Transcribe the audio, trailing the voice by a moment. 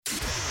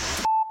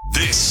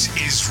This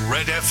is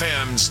Red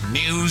FM's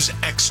News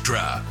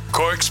Extra,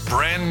 Cork's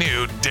brand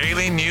new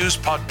daily news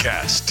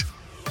podcast.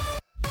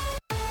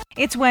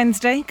 It's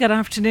Wednesday. Good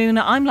afternoon.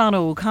 I'm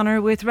Lana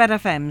O'Connor with Red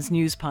FM's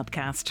News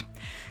Podcast.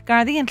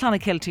 Gardaí and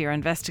Clonakilty are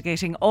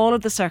investigating all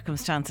of the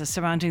circumstances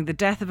surrounding the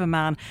death of a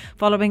man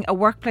following a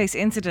workplace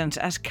incident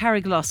at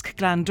Carriglusk,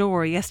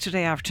 Glandore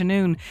yesterday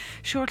afternoon.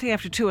 Shortly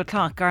after 2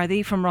 o'clock,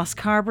 Gardaí from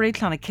Rosscarbery,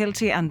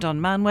 Clonakilty and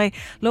Dunmanway,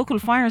 local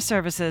fire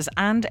services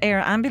and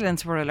air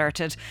ambulance were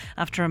alerted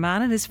after a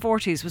man in his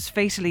 40s was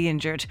fatally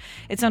injured.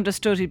 It's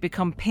understood he'd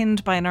become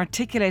pinned by an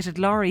articulated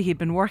lorry he'd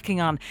been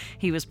working on.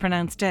 He was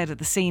pronounced dead at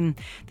the scene.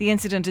 The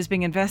incident is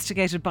being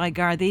investigated by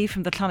Gardaí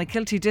from the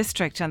Clonakilty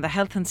District and the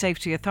Health and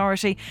Safety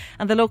Authority,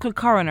 and the local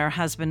coroner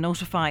has been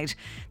notified.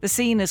 The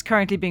scene is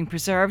currently being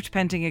preserved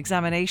pending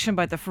examination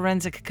by the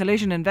forensic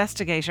collision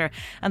investigator,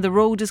 and the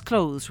road is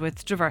closed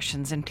with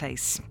diversions in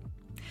place.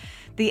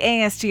 The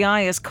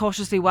ASTI has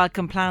cautiously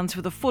welcomed plans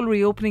for the full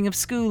reopening of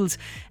schools.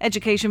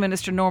 Education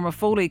Minister Norma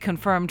Foley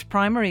confirmed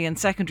primary and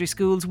secondary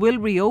schools will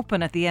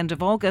reopen at the end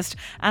of August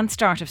and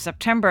start of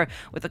September,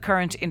 with the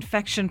current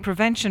infection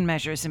prevention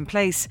measures in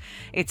place.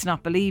 It's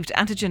not believed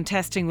antigen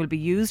testing will be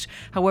used.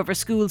 However,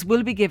 schools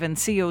will be given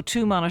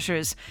CO2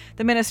 monitors.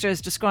 The Minister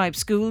has described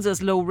schools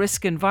as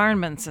low-risk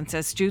environments and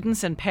says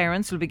students and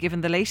parents will be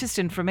given the latest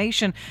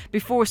information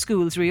before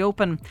schools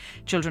reopen.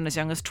 Children as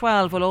young as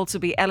 12 will also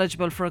be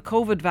eligible for a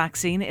COVID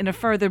vaccine in a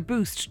further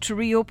boost to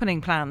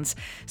reopening plans.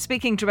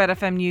 Speaking to Red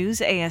FM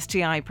News,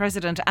 ASTI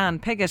President Anne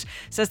Pigott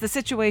says the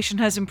situation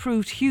has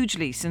improved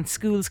hugely since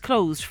schools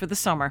closed for the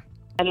summer.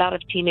 A lot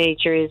of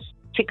teenagers,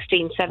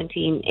 16,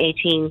 17,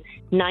 18,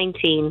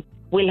 19,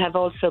 will have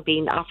also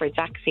been offered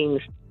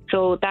vaccines.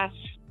 So that,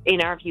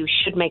 in our view,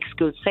 should make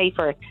schools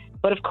safer.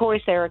 But of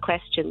course there are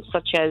questions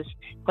such as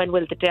when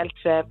will the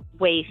Delta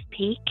wave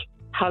peak?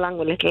 How long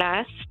will it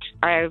last?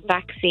 Are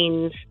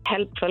vaccines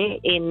helpful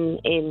in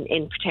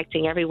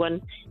protecting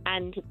everyone?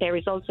 And there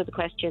is also the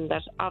question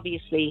that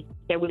obviously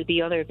there will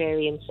be other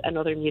variants and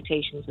other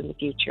mutations in the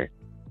future.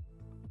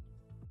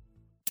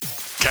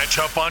 Catch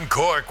up on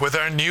Cork with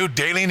our new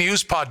daily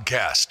news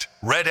podcast,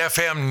 Red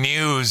FM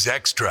News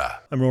Extra.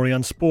 I'm Rory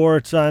on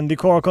sport, and the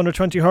Cork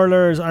U20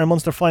 Hurlers are in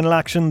Munster final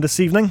action this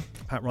evening.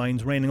 Pat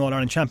Ryan's reigning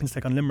All-Ireland champions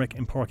take on Limerick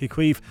in Páirc Uí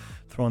Chaoimh.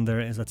 Throw-in there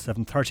is at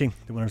 7:30.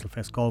 The winners will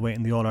face Galway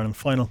in the All-Ireland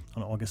final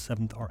on August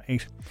 7th or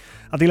 8th.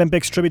 At the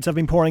Olympics, tributes have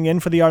been pouring in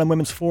for the Ireland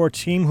women's 4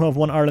 team who have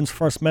won Ireland's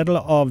first medal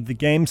of the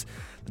Games.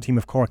 The team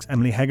of Cork's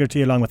Emily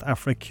Hegarty, along with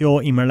Afra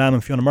Keogh, Emer Lamb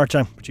and Fiona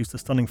Murchagh, produced a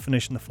stunning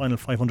finish in the final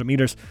 500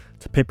 metres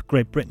to pip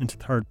Great Britain into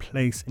third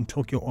place in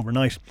Tokyo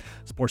overnight.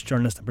 Sports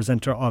journalist and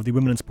presenter of the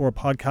Women in Sport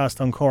podcast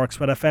on Cork's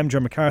Red FM,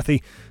 Ger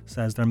McCarthy,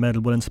 says their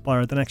medal will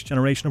inspire the next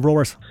generation of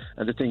rowers.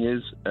 And the thing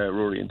is,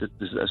 Rory, and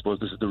I suppose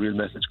this is the real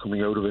message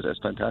coming out of it, as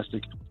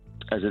fantastic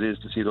as it is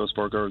to see those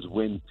 4 girls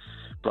win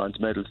bronze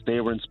medals.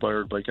 They were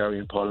inspired by Gary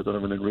and Paula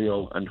Donovan in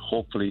Rio, and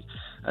hopefully,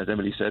 as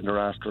Emily said in her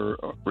after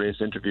race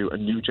interview, a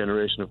new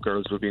generation of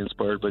girls will be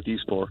inspired by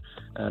these 4,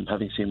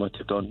 having seen what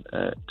they've done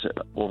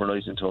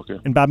overnight in Tokyo.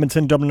 In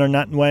badminton, Dubliner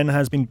Nat Nguyen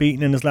has been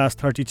beaten in his last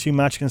 32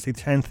 match against the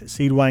 10th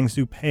seed Wang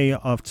Zupei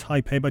of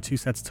Taipei by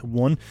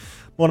 2-1.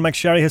 Mona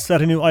McSherry has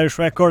set a new Irish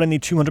record in the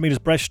 200 metres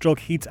breaststroke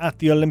heats at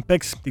the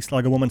Olympics. The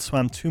Sligo woman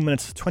swam 2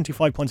 minutes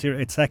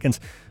 25.08 seconds,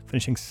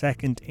 finishing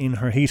second in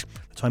her heat.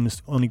 The time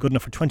is only good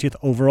enough for 20th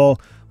overall,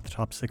 with the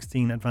top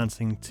 16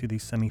 advancing to the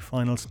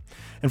semi-finals.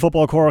 In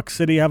football, Cork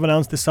City have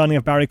announced the signing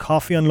of Barry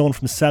Coffey on loan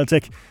from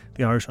Celtic.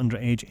 The Irish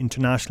underage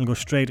international goes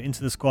straight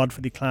into the squad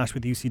for the clash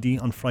with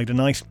UCD on Friday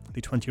night.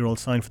 The 20-year-old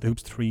signed for the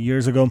Hoops 3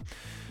 years ago.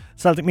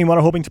 Celtic, meanwhile,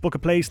 are hoping to book a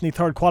place in the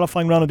third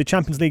qualifying round of the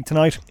Champions League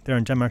tonight. They're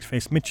in Denmark to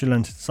face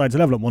Midtjylland. Sides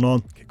level at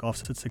 1-1.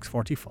 Kick-offs at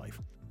 6:45.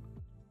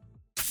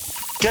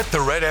 Get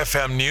the Red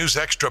FM News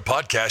Extra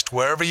podcast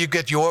wherever you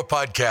get your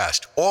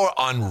podcast or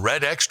on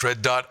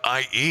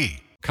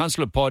redextra.ie.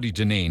 Councillor Paudie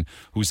Dineen,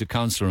 who's a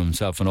councillor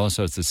himself and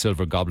also has the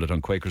Silver Goblet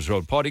on Quakers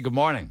Road. Paudie, good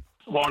morning.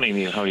 Morning,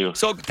 Neil. How are you?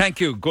 So, thank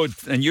you. Good.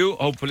 And you?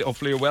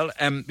 Hopefully you're well.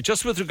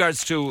 Just with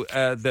regards to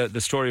the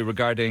story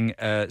regarding,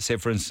 say,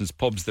 for instance,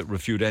 pubs that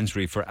refute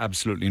entry for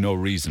absolutely no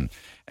reason.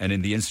 And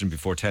in the incident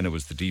before 10, it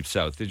was the Deep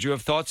South. Did you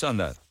have thoughts on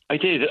that? I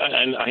did.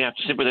 And I have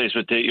to sympathise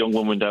with the young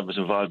woman that was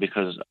involved,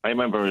 because I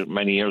remember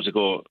many years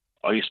ago,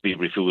 I used to be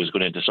refused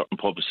going into certain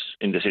pubs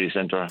in the city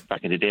centre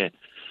back in the day.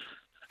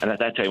 And at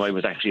that time, I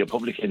was actually a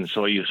publican,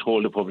 so I used to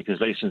hold a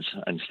publican's licence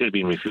and still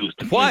being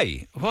refused.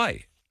 Why?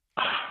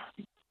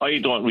 I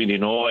don't really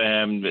know.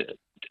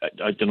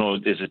 I don't know.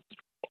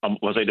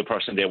 Was I the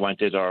person they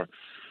wanted, or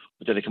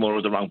did I come over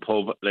to the wrong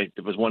pub? Like,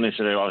 there was one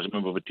incident I always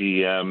remember with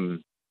the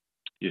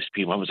used to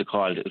be, what was it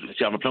called? It was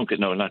Java Plunkett,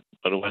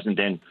 but it wasn't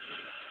then.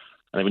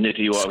 And I went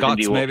into you.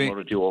 Scots, maybe.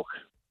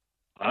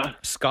 Huh?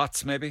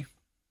 Scots, maybe.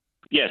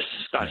 Yes,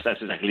 Scots.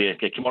 That's exactly it.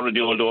 Came out of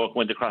the Old Oak,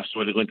 went across the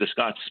road, going to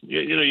Scots.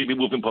 You'd be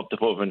moving pub to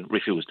pub and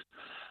refused.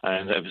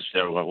 And I was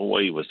there. Well,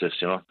 why was this?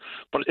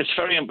 But it's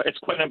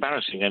quite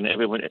embarrassing, and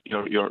everyone, it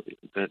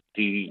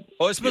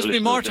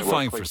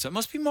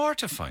must be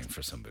mortifying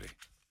for somebody.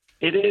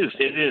 It is,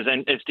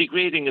 and it's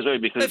degrading as well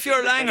because if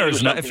you're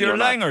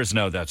langers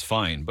now, that's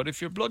fine. But if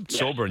you're blood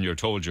sober and you're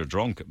told you're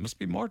drunk, it must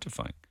be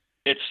mortifying.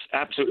 It's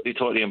absolutely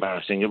totally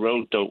embarrassing,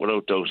 without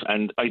doubt.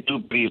 And I do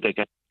believe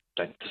that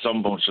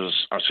some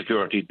bouncers or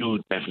security do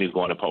definitely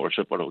go on a power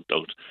trip without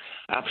doubt.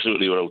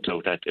 Absolutely without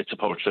doubt that it's a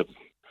power trip,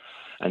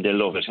 and they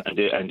love it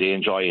and they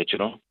enjoy it.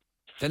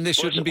 Then they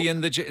shouldn't be in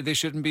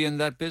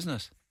that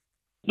business.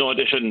 No,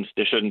 they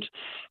shouldn't.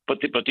 But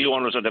the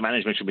owners or the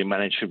management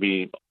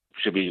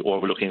should be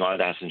overlooking all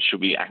that and should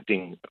be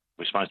acting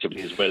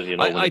responsibly as well.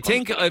 I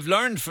think I've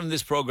learned from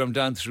this programme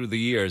down through the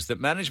years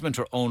that management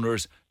or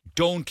owners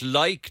don't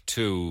like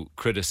to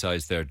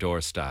criticise their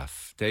door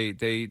staff. They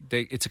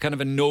it's a kind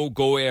of a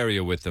no-go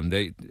area with them.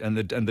 And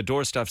the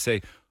door staff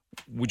say,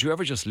 "Would you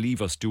ever just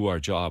leave us do our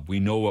job? We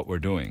know what we're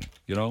doing."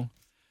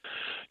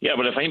 Yeah,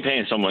 but if I'm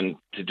paying someone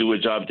to do a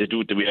job, they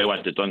do it the way I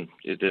want it done.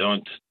 If they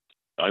don't,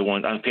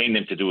 I'm paying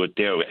them to do it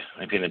their way.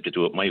 I'm paying them to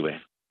do it my way,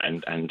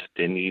 and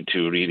they need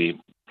to really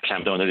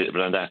clamp down a little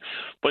bit on that.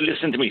 But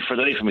listen to me, for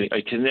the life of me,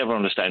 I can never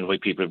understand why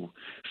people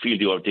feel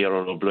they are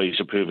obliged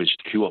or privileged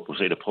to queue up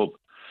outside a pub.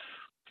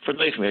 For the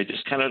life of me, I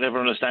just cannot ever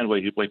understand why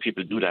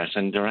people do that,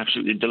 and they're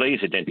absolutely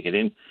delighted then to get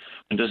in.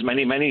 And there's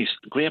many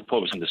great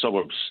pubs in the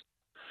suburbs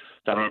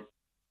that are,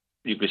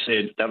 you could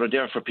say, that are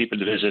there for people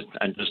to visit,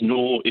 and there's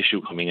no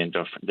issue coming in.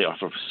 They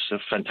offer a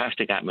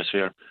fantastic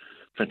atmosphere,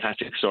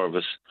 fantastic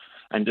service.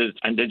 And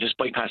they just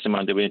bypass them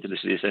on their way into the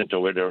city centre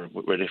where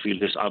they feel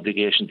this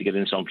obligation to get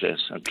in someplace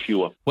and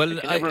queue up.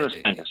 Well,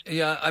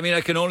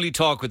 I can only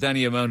talk with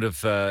any amount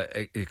of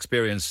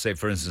experience, say,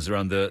 for instance,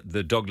 around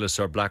the Douglas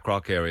or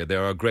Blackrock area.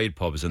 There are great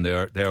pubs and they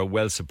are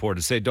well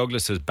supported. Say,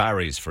 Douglas is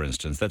Barry's, for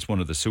instance. That's one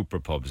of the super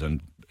pubs.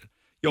 And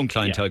young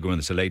clientele go in,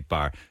 it's a late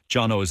bar.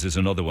 John O's is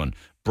another one.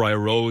 Briar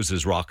Rose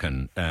is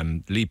rocking.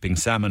 Leaping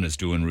Salmon is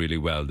doing really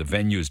well. The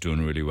Venue is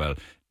doing really well.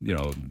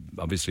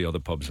 Obviously other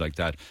pubs like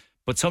that.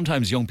 But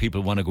sometimes young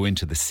people want to go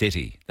into the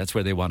city. That's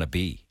where they want to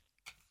be.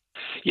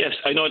 Yes,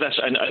 I know that,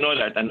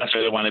 and that's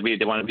where they want to be.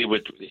 They want to be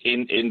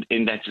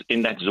in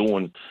that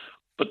zone,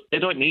 but they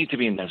don't need to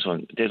be in that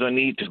zone. They don't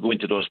need to go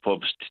into those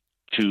pubs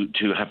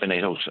to have a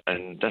night out,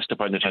 and that's the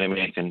point they're trying to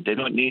make. And they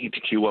don't need to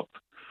queue up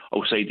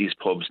outside these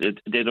pubs.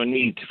 They don't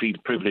need to feel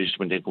privileged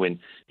when they go in.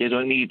 They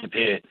don't need to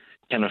pay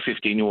 €10 or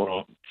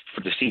 €15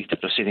 for the seat that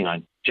they're sitting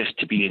on just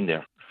to be in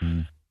there.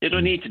 They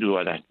don't need to do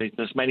all that.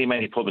 There's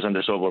many pubs in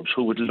the suburbs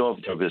who would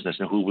love their business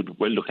and who would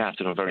look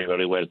after them very,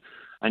 very well.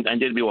 And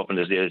they'll be open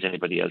as late as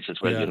anybody else as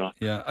well,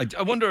 Yeah,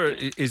 I wonder,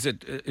 is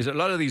it a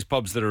lot of these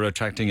pubs that are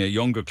attracting a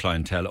younger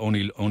clientele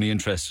only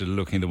interested in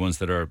looking at the ones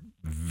that are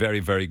very,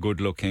 very good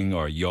looking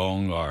or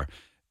young or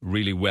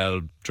really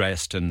well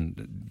dressed,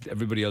 and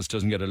everybody else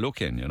doesn't get a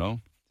look in,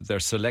 They're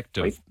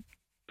selective.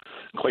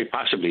 Quite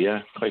possibly,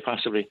 yeah. Quite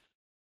possibly.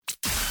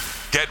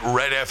 Get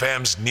Red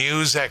FM's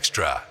News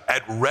Extra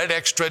at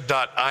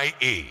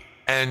redextra.ie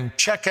and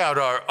check out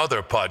our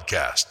other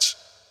podcasts.